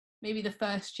maybe the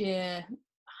first year,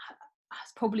 I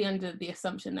was probably under the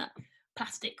assumption that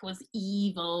plastic was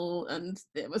evil and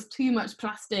there was too much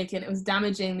plastic and it was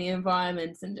damaging the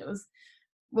environment and it was,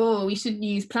 well, we shouldn't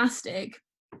use plastic.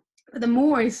 But the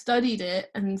more I studied it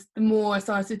and the more I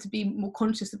started to be more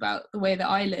conscious about the way that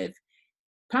I live,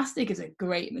 plastic is a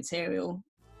great material.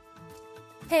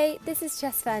 Hey, this is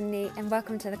Jess Fernley and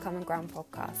welcome to the Common Ground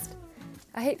podcast.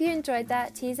 I hope you enjoyed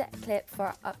that teaser clip for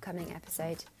our upcoming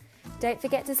episode. Don't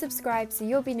forget to subscribe so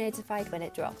you'll be notified when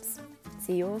it drops.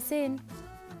 See you all soon.